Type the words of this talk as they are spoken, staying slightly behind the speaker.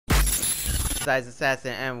Size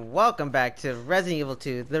Assassin, and welcome back to Resident Evil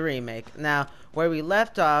 2, the remake. Now, where we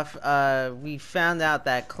left off, we found out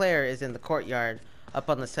that Claire is in the courtyard up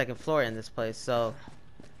on the second floor in this place. So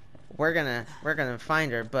we're gonna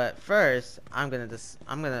find her. But first, I'm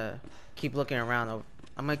gonna keep looking around.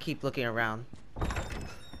 I'm gonna keep looking around.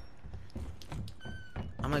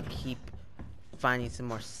 I'm gonna keep finding some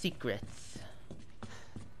more secrets.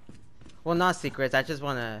 Well, not secrets. I just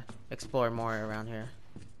want to explore more around here.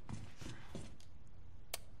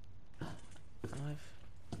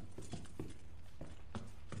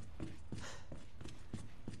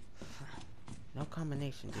 No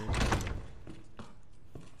combination, dude.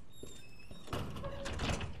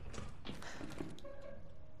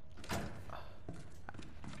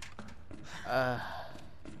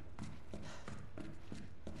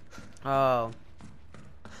 Oh.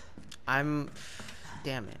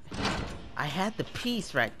 Damn it. I had the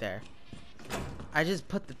piece right there. I just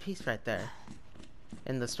put the piece right there.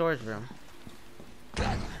 In the storage room.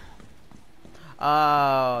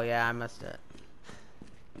 Oh, yeah, I must have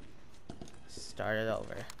started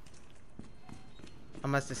over. I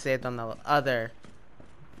must have saved on the other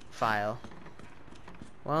file.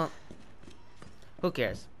 Well, who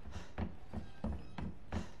cares?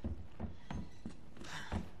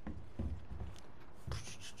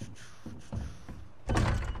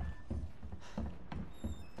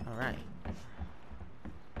 Alright.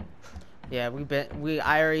 Yeah,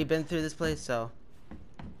 I already been through this place, so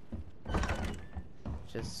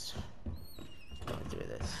just going through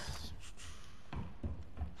this.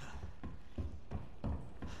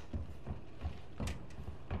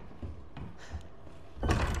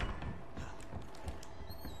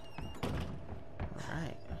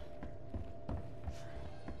 Alright.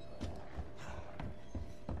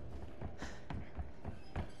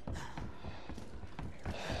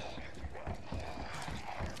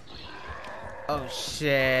 Oh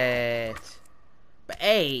shit. But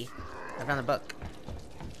hey, I found a book.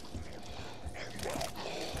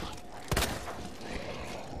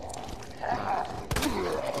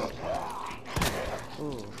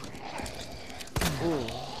 Ooh. Ooh.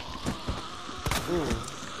 Ooh.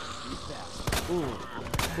 Ooh.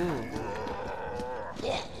 Ooh.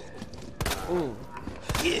 Ooh.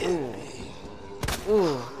 Ooh.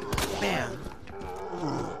 Ooh. Bam.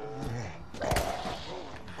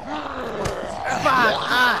 Fuck!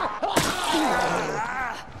 Ah!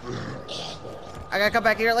 I gotta come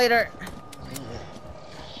back here later.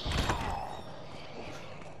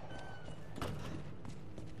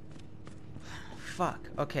 Fuck.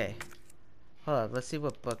 Okay. Hold up. Let's see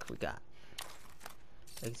what book we got.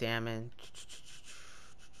 Examine.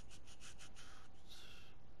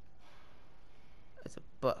 It's a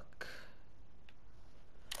book.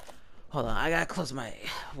 Hold on. I gotta close my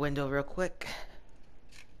window real quick.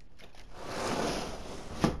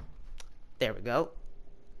 There we go.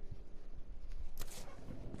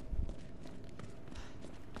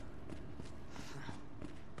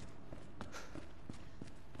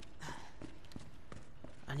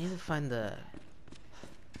 I need to find the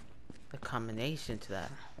combination to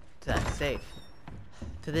that safe.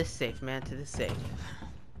 To this safe, man. To this safe.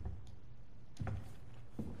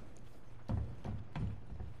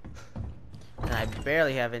 And I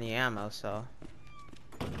barely have any ammo, so.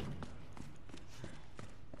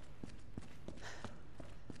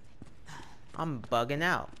 I'm bugging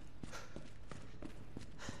out.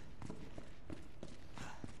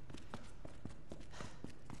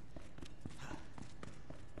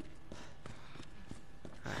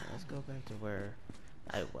 Alright, let's go back to where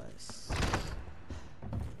I was.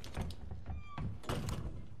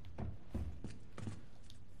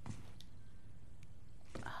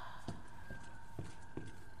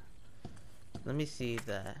 Let me see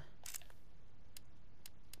the...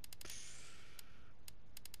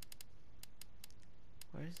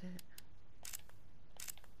 Where is it?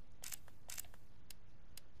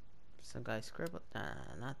 Some guy scribbled. Nah,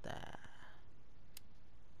 not that.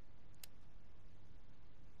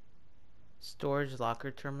 Storage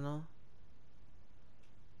locker terminal.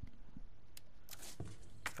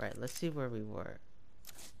 Right, let's see where we were.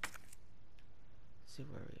 Let's see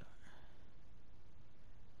where we are.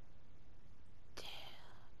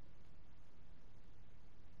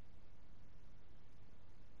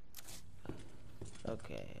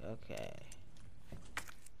 Okay, okay.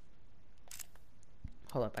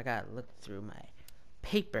 Hold up, I gotta look through my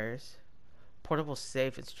papers. Portable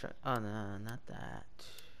safe instruct. Oh no, not that.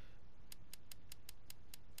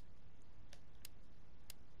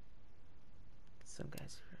 Some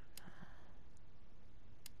guys.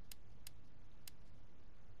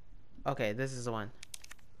 Okay, this is the one.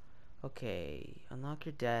 Okay, unlock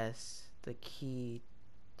your desk. the key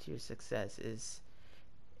to your success is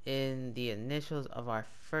in the initials of our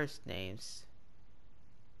first names.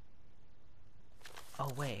 Oh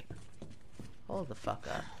wait, hold the fuck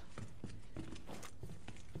up.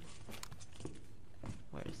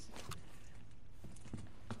 Where's...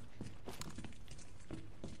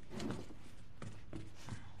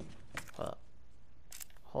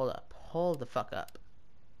 Hold up. Hold the fuck up.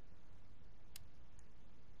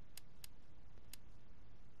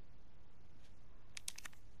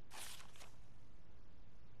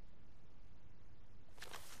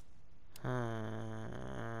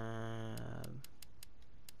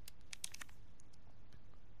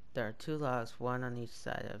 There are 2 logs, one on each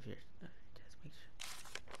side of your... Just make sure.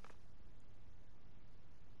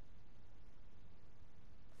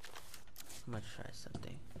 I'm gonna try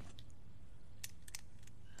something.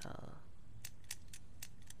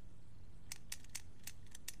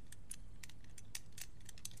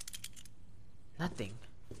 Nothing.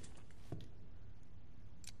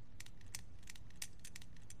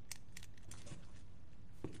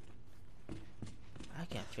 I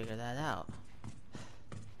can't figure that out.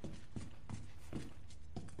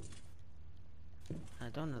 I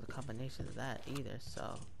don't know the combination of that either,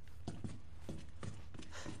 so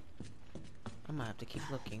I might have to keep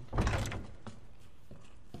looking.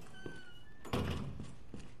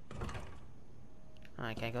 Oh,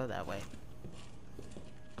 I can't go that way.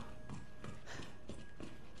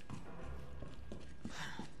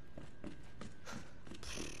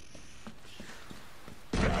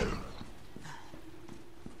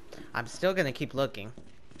 I'm still gonna keep looking.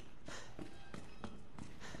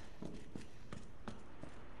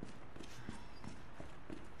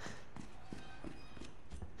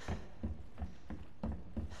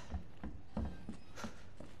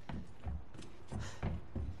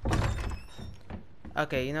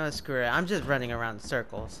 Okay, you know what, screw it. I'm just running around in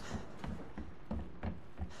circles.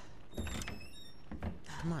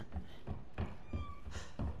 Come on.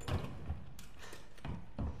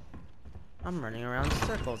 I'm running around in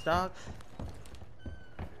circles, dog.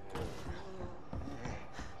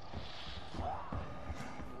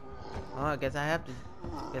 Oh, I guess I have to...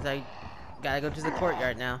 Guess I gotta go to the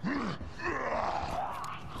courtyard now.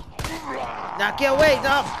 Now get away!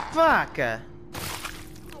 Oh, fuck!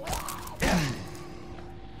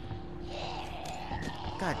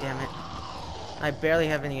 God damn it. I barely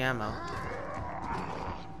have any ammo.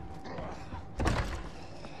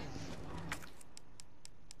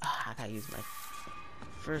 I gotta use my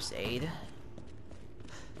first aid.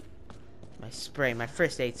 My spray, my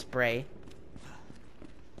first aid spray.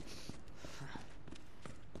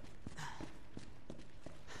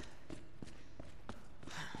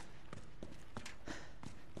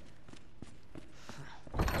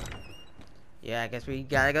 Yeah, I guess we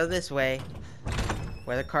gotta go this way.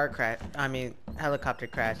 Where the car crash, helicopter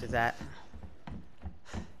crash is at.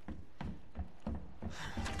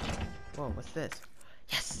 Whoa, what's this?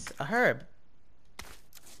 Yes, a herb.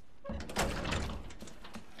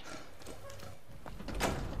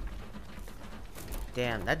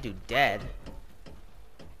 Damn, that dude dead.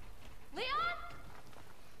 Leon?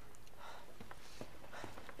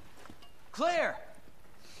 Claire!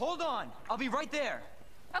 Hold on, I'll be right there.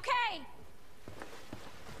 Okay.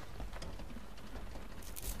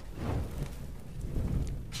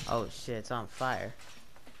 Oh shit, it's on fire.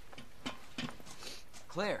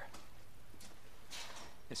 Claire.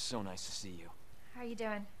 It's so nice to see you. How are you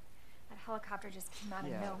doing? That helicopter just came out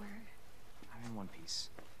of nowhere. I'm in one piece.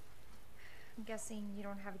 I'm guessing you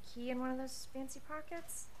don't have a key in one of those fancy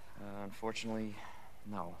pockets? Unfortunately,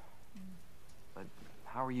 no. But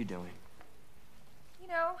how are you doing? You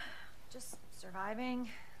know, just surviving.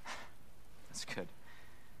 That's good.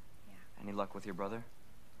 Yeah. Any luck with your brother?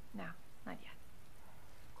 No, not yet.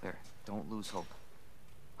 Claire, don't lose hope.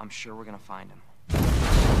 I'm sure we're gonna find him.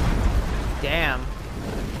 Damn.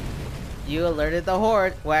 You alerted the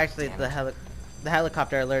horde. Well, actually, Damn the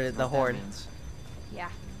helicopter alerted the horde. Yeah.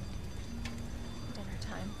 Dinner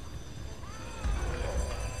time.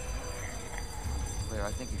 Claire,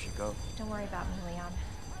 I think you should go. Don't worry about me, Leon.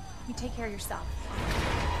 You take care of yourself.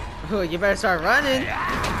 Ooh, you better start running.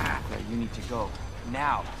 Claire, you need to go.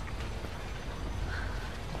 Now.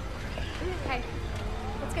 Okay.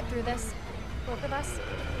 Let's get through this. Both of us.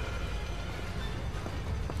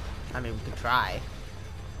 I mean, we could try.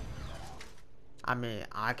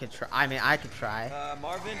 I could try.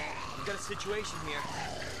 Marvin, we've got a situation here.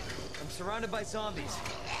 I'm surrounded by zombies.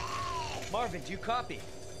 Marvin, do you copy?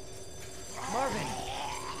 Marvin!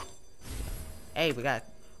 Hey, we got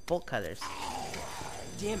bolt cutters.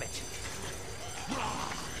 Damn it.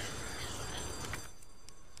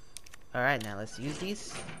 Alright, now let's use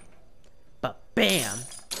these. But bam!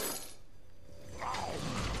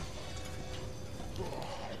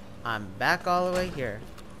 I'm back all the way here.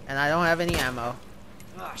 And I don't have any ammo.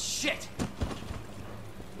 Ah, shit!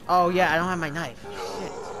 Oh yeah, I don't have my knife.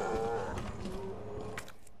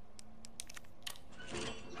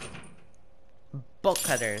 Shit. Bolt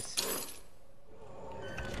cutters.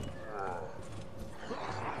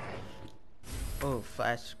 Oh,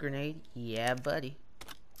 flash grenade? Yeah, buddy.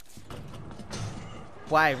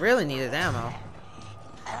 Why I really needed ammo.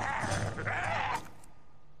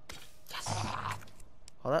 Yes.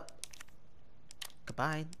 Hold up.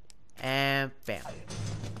 Goodbye. And bam.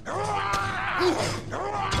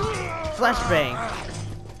 Flashbang.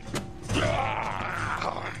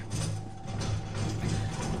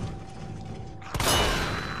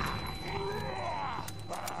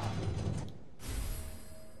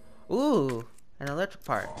 Ooh, an electric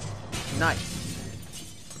part. Nice.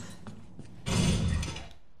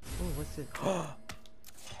 Ooh, what's it? Oh,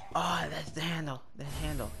 that's the handle. The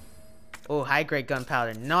handle. Oh, high grade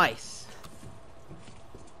gunpowder. Nice.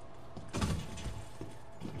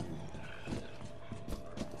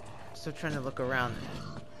 Still trying to look around.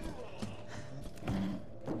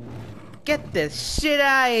 Get this shit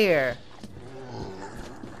out of here!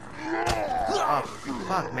 Oh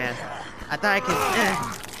fuck, man! I thought I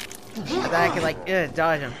could like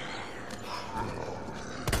dodge him.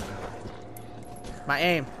 My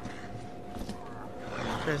aim.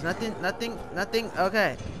 There's nothing.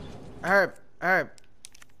 Okay. Herb.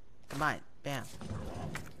 Come on, bam.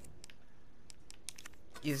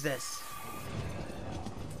 Use this.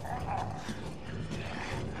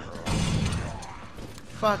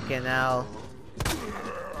 Fucking hell.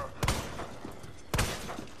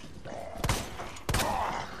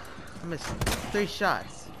 I missed 3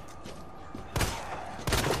 shots.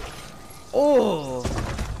 Oh!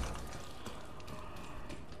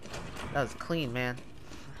 That was clean, man.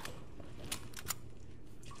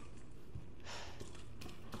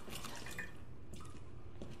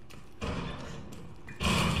 Oh,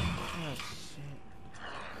 shit.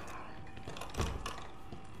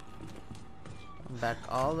 I'm back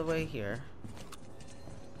all the way here.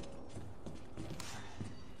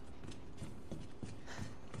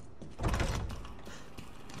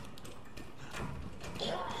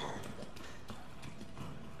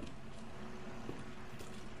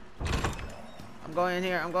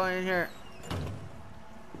 I'm going in here.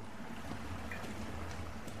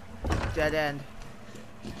 Dead end.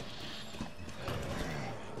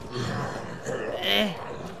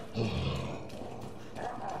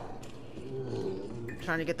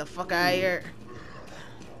 Trying to get the fuck out of here.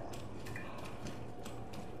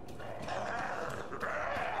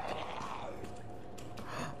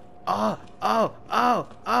 Oh!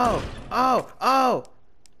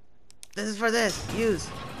 This is for this. Use.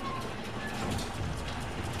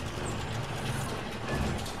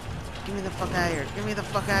 Get me the fuck out of here. Get me the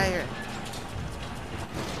fuck out of here.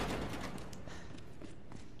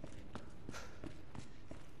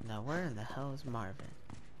 Now where in the hell is Marvin?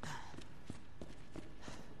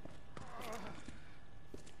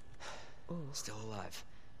 Ooh. Still alive.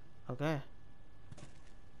 Okay.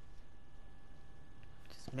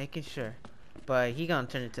 Just making sure. But he gonna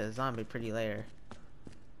turn into a zombie pretty later.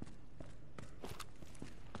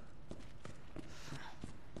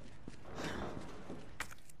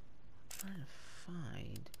 Trying to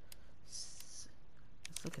find. Let's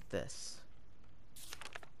look at this.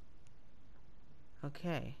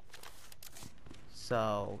 Okay.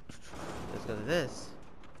 So let's go to this.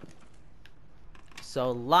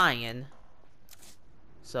 So lion.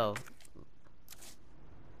 So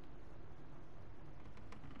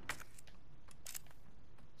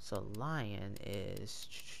lion is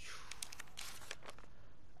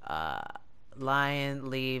lion,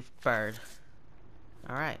 leave, bird.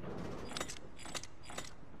 All right.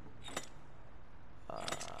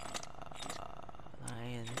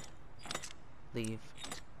 Lion, leave,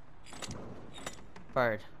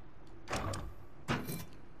 bird.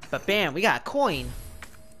 But bam, we got a coin.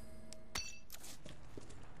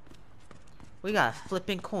 We got a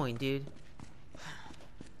flipping coin, dude.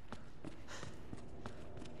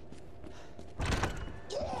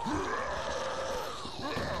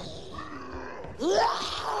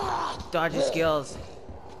 Dodging skills.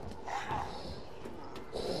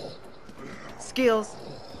 Skills.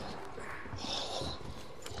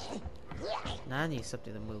 Now I need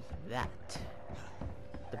something to move that.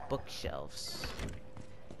 The bookshelves.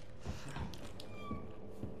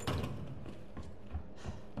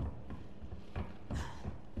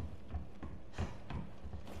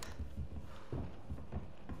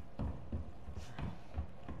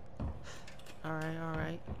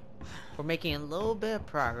 Alright. We're making a little bit of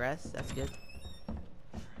progress. That's good.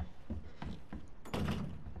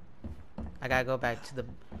 I gotta go back to the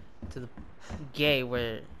gate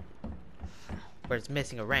where it's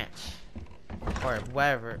missing a ranch or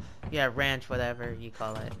whatever. Yeah, ranch, whatever you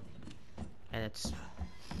call it. And it's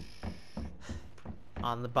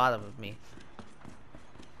on the bottom of me.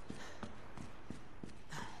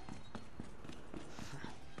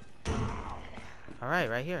 Alright,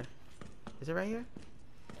 right here. Is it right here?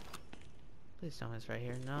 Please tell me it's right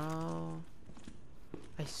here. No.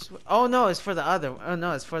 I swear. Oh no, it's for the other. Oh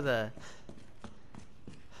no, it's for the.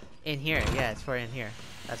 In here. Yeah, it's for in here.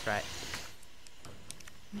 That's right.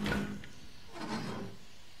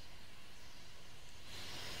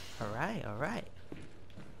 Alright, alright.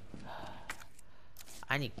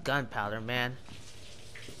 I need gunpowder, man.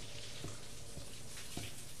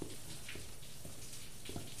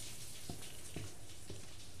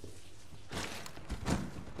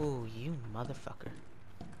 Ooh, you motherfucker.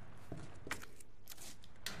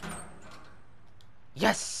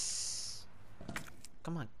 Yes!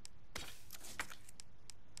 Come on.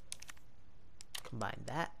 Combine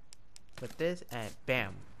that with this and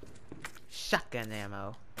bam. Shotgun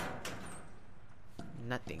ammo.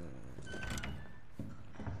 Nothing.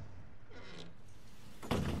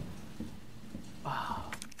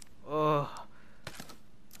 Oh. Oh.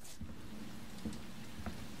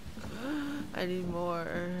 I need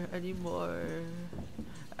more. I need more.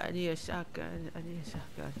 I need a shotgun. I need a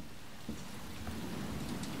shotgun.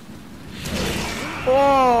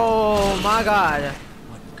 Oh my god.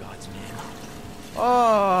 What in God's name?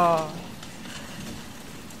 Oh.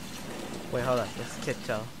 Wait, hold up. Let's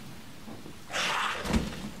tiptoe.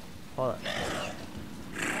 Hold up.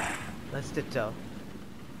 Let's tiptoe.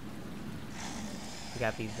 We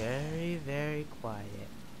gotta be very, very quiet.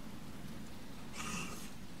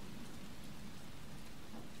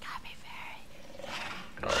 Gotta be very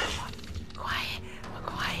quiet.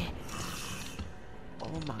 Quiet.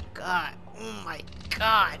 Oh my god. Oh my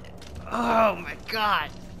god. Oh my god.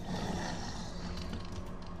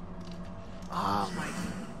 Oh my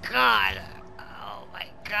god. Oh my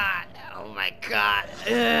god. Oh my god.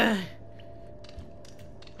 Ugh.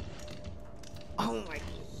 Oh my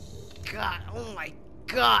god. Oh my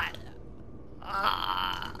god.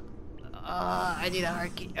 I need a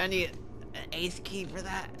hard key. I need an ace key for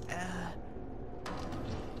that.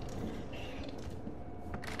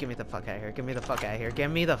 Get me the fuck out of here. Get me the fuck out of here. Get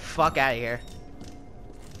me the fuck out of here.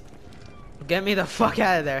 Get me the fuck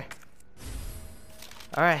out of there.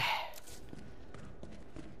 Alright.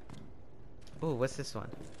 Ooh, what's this one?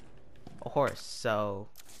 A horse. So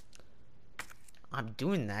I'm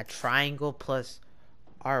doing that. Triangle plus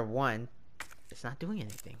R1. It's not doing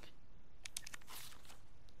anything.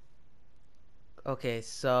 Okay,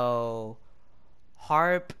 so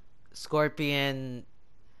harp, scorpion,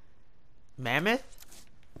 mammoth?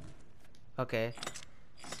 Okay,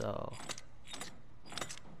 so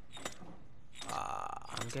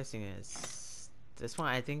I'm guessing it's this one,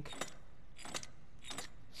 I think.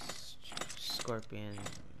 Scorpion,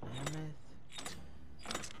 mammoth.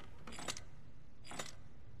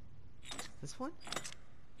 This one?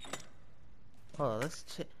 Oh, let's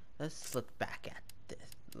look back at this.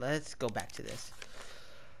 Let's go back to this.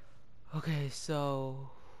 Okay, so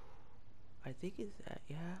I think it's that,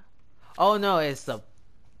 yeah. Oh no, it's the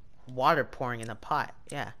water pouring in a pot.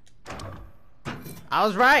 Yeah. I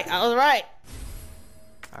was right. I was right.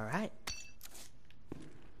 All right.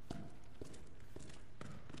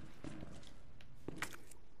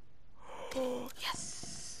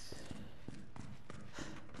 Yes.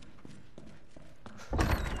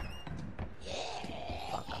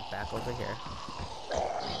 Fuck, I'm back over here.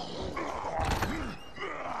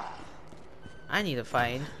 I need to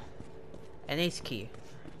find an ace key.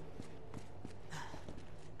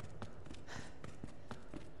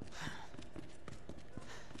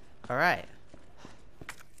 Alright.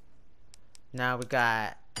 Now we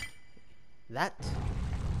got that.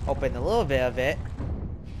 Open a little bit of it.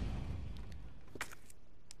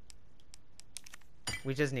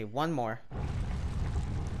 We just need one more.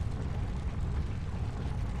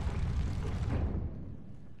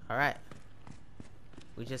 Alright.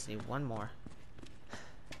 We just need one more.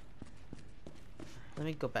 Let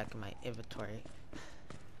me go back in my inventory.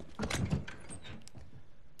 Ooh,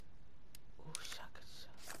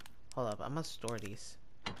 hold up, I'm gonna store these.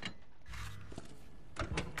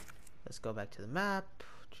 Let's go back to the map.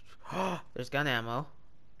 There's gun ammo.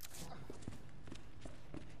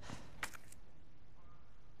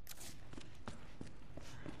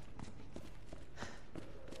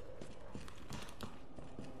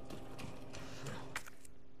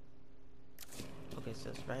 Okay, so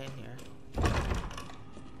it's right right in here.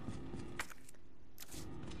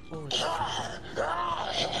 Ooh,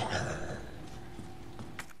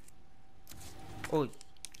 oh,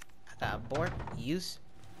 I got a board. Use.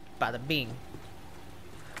 Bada bing.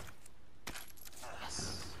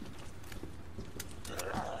 Yes.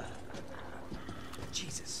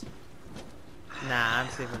 Jesus. Nah, I'm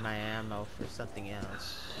saving my ammo for something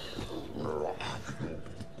else.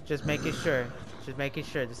 Just making sure. Just making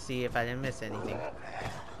sure to see if I didn't miss anything.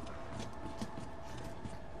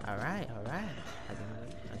 Alright, alright.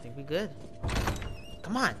 I think we good.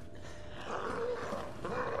 Come on.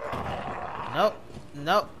 Nope.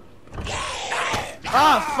 Nope.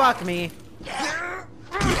 Oh, fuck me.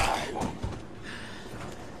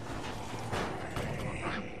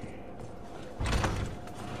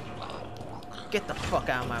 Get the fuck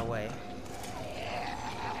out of my way.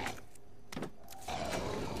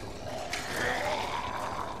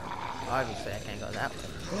 Obviously, I can't go that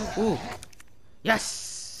way. Ooh. Yes!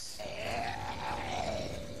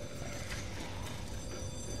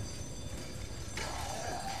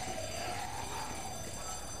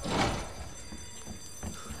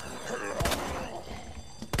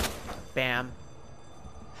 Bam.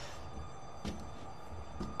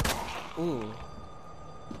 Ooh.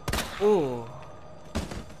 Ooh.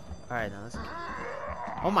 Alright, now let's...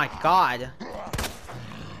 Oh my god!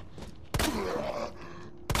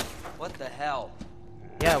 What the hell?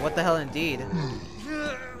 Yeah, what the hell indeed.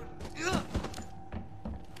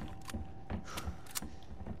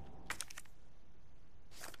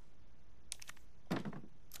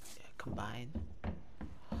 Combine.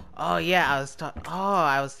 Oh yeah, I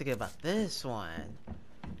was thinking about this one.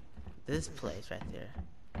 This place right there.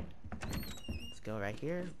 Let's go right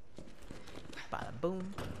here. Bada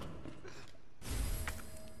boom.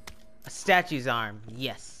 A statue's arm.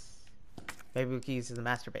 Yes. Maybe we can use it to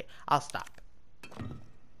masturbate. I'll stop.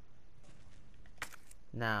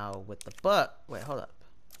 Now with the book. Wait, hold up.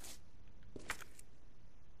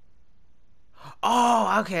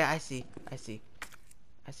 Oh, okay, I see. I see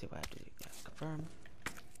what I have to do. Yeah, confirm.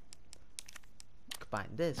 Combine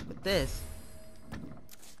this with this.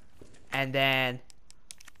 And then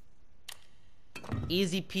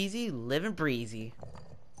easy peasy, living breezy.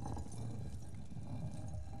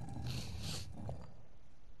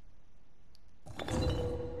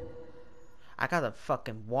 I got a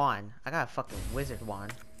fucking wand. I got a fucking wizard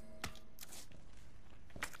wand.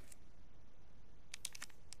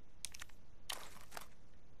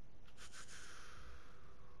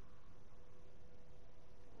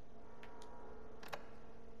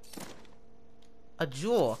 A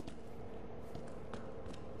jewel.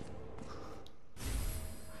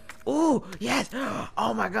 Ooh, yes.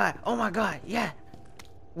 Oh my god. Oh my god. Yeah.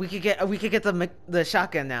 We could get the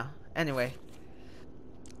shotgun now. Anyway.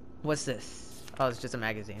 What's this? Oh, it's just a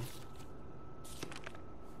magazine.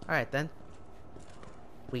 All right then.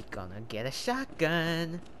 We gonna get a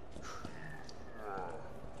shotgun.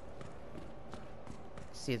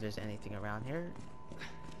 See if there's anything around here.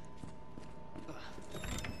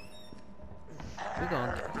 We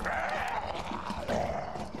gonna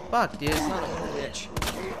fuck, dude. Son of a bitch.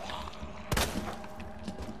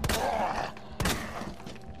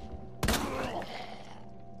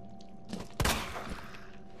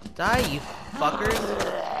 Die, you fuckers.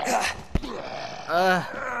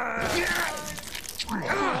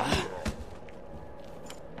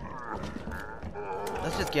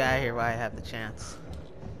 Let's just get out of here while I have the chance.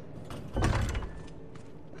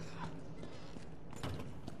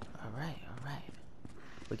 Alright.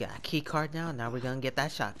 We got a key card now. Now we're gonna get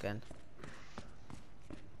that shotgun.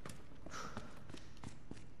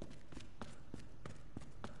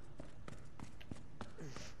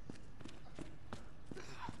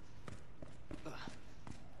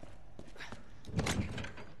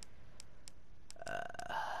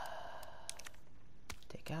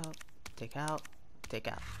 Take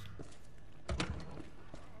out.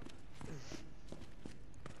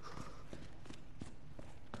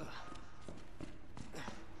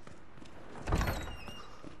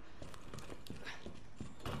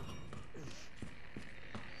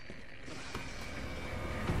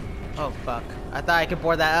 Oh fuck. I thought I could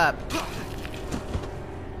board that up.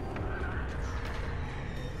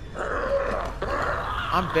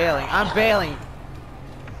 I'm bailing.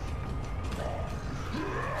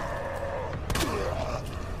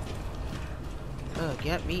 Oh,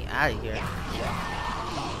 get me out of here.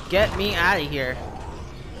 Get me out of here.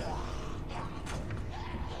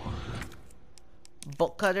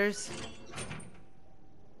 Bolt cutters.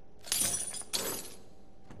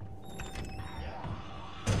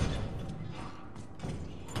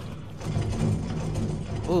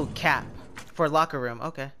 Ooh, cap. for locker room.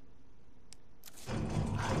 Okay.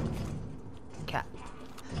 Cap.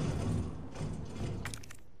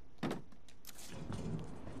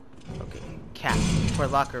 Okay. Cap for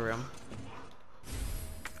locker room.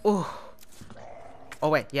 Ooh. Oh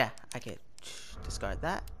wait, yeah, I can discard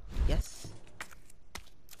that. Yes.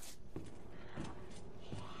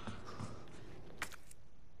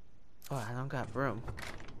 Oh, I don't got room.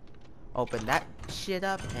 Open that shit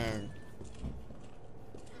up and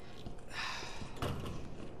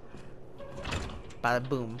bada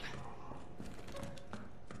boom.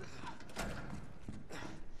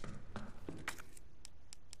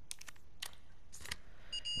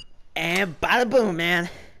 And bada boom, man.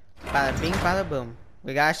 Bada bing, bada boom.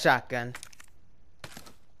 We got a shotgun.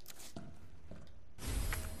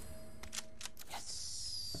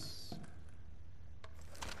 Yes.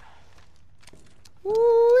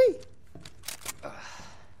 Woo-wee.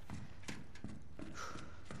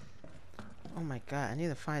 Oh my god, I need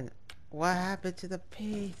to find what happened to the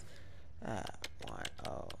pig. Oh.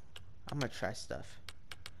 I'm gonna try stuff.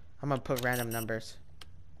 I'm gonna put random numbers.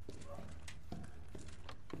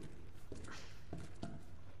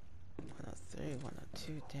 103,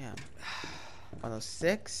 102, damn.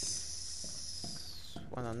 106,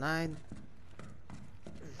 109,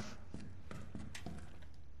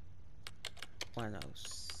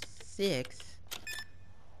 106,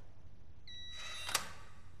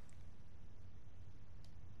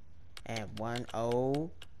 and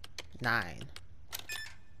 109.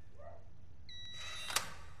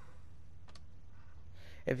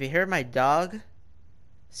 If you hear my dog,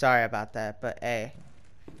 sorry about that, but hey,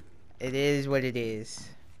 it is what it is.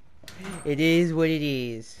 It is what it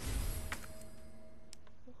is.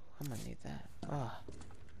 I'm gonna need that. Oh,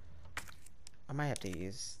 I might have to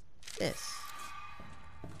use this.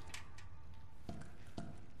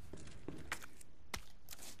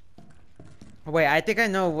 Wait, I think I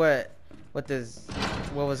know what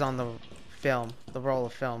was on the film, the roll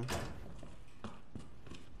of film.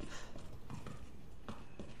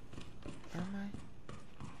 Where am I?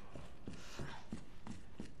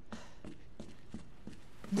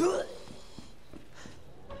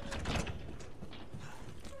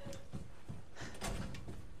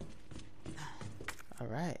 All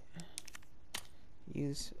right.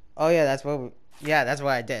 Use. Oh yeah, that's what. That's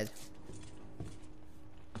what I did.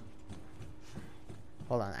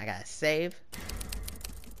 Hold on, I gotta save.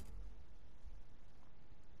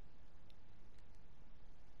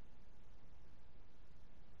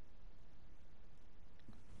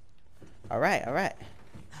 All right, all right.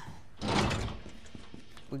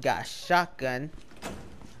 We got a shotgun.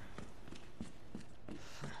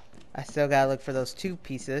 I still gotta look for those 2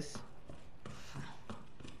 pieces.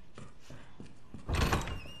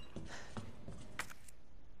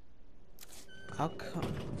 How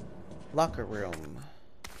come? Locker room.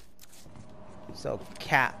 So,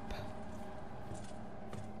 cap.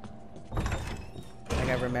 I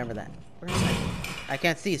gotta remember that. Where am I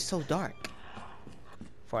can't see, it's so dark.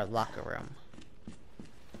 For a locker room.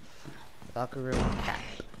 Locker room cap.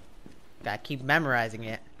 Gotta keep memorizing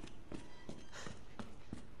it.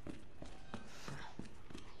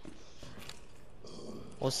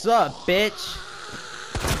 What's up, bitch?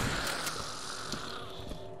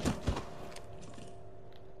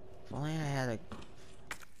 If only I had a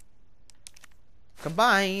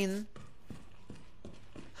combine.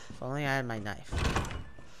 If only I had my knife.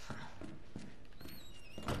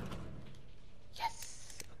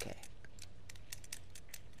 Yes. Okay.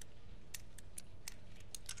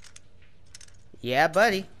 Yeah,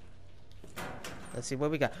 buddy. Let's see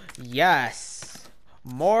what we got. Yes.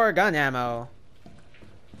 More gun ammo.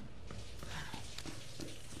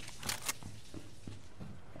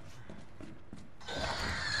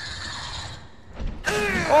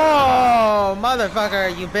 Oh,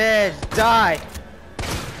 motherfucker, you bitch. Die.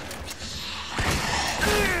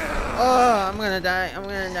 Oh, I'm gonna die. I'm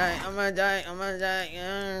gonna die. I'm gonna die. I'm gonna die.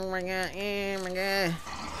 Oh my god. Oh my god.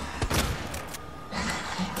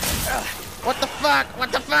 What the fuck?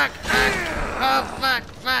 What the fuck? Oh, fuck.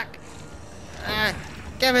 Fuck.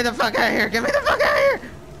 Get me the fuck out of here. Get me the fuck out of here.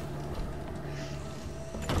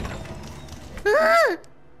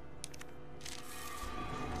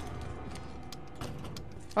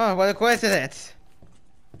 Oh, what a coincidence.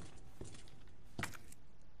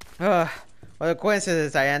 Oh, what a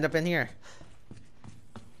coincidence I end up in here.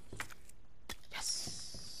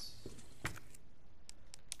 Yes.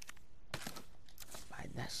 Find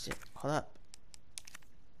that shit. Hold up.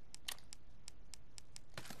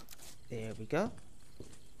 There we go.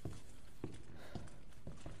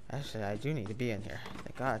 Actually, I do need to be in here.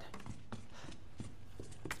 Thank God.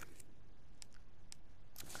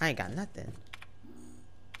 I ain't got nothing.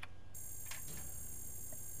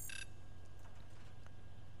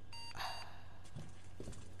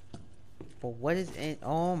 But what is in?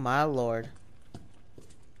 Oh my lord.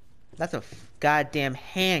 That's a goddamn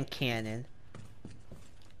hand cannon.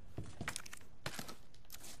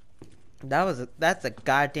 That's a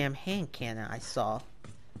goddamn hand cannon I saw.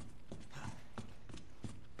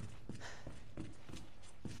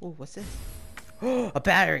 Ooh, what's this? Oh, a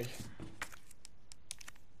battery.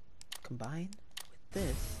 Combined with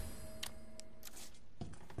this.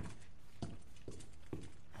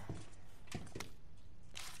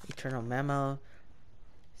 Eternal memo.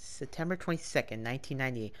 September 22nd,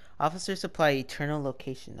 1998. Officers supply eternal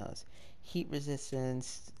location notes. Heat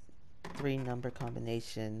resistance. 3 number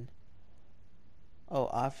combination. Oh,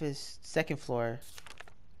 office. 2nd floor.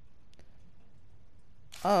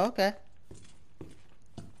 Oh, okay.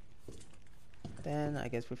 Then I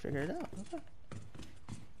guess we figured it out. Okay.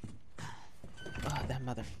 Oh, that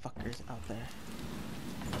motherfucker's out there.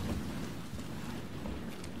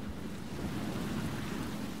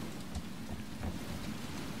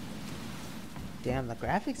 Damn, the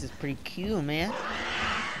graphics is pretty cute, man.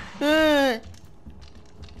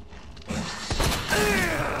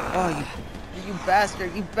 Oh, you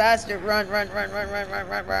bastard, you bastard. Run, run, run, run, run, run,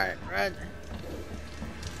 run, run, run.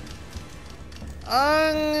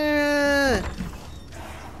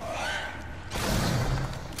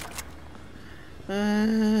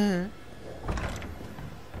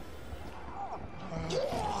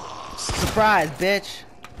 Surprise, bitch.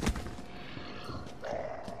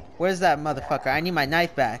 Where's that motherfucker? I need my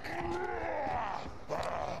knife back.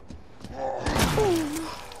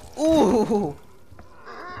 Ooh.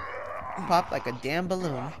 Popped like a damn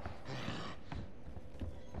balloon.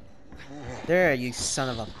 There, you son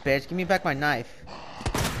of a bitch. Give me back my knife.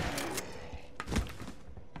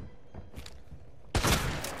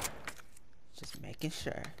 Just making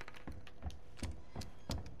sure.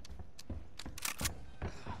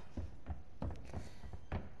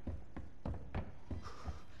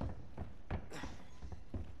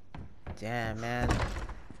 Damn, man.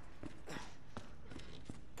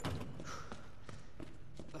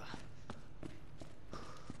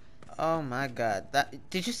 Oh my god.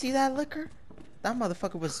 Did you see that liquor? That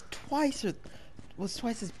motherfucker was twice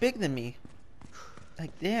as big than me.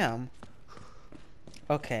 Like, damn.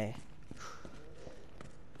 Okay.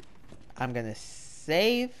 I'm gonna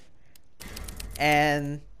save.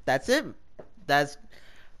 And that's it.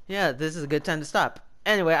 Yeah, this is a good time to stop.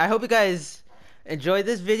 Anyway, I hope you guys enjoyed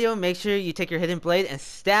this video. Make sure you take your hidden blade and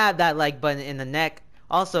stab that like button in the neck.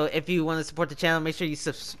 Also, if you want to support the channel, make sure you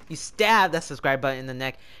stab that subscribe button in the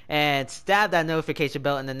neck and stab that notification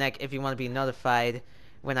bell in the neck if you want to be notified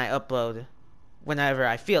when I upload whenever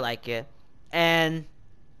I feel like it. And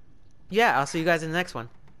yeah, I'll see you guys in the next one.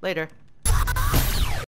 Later.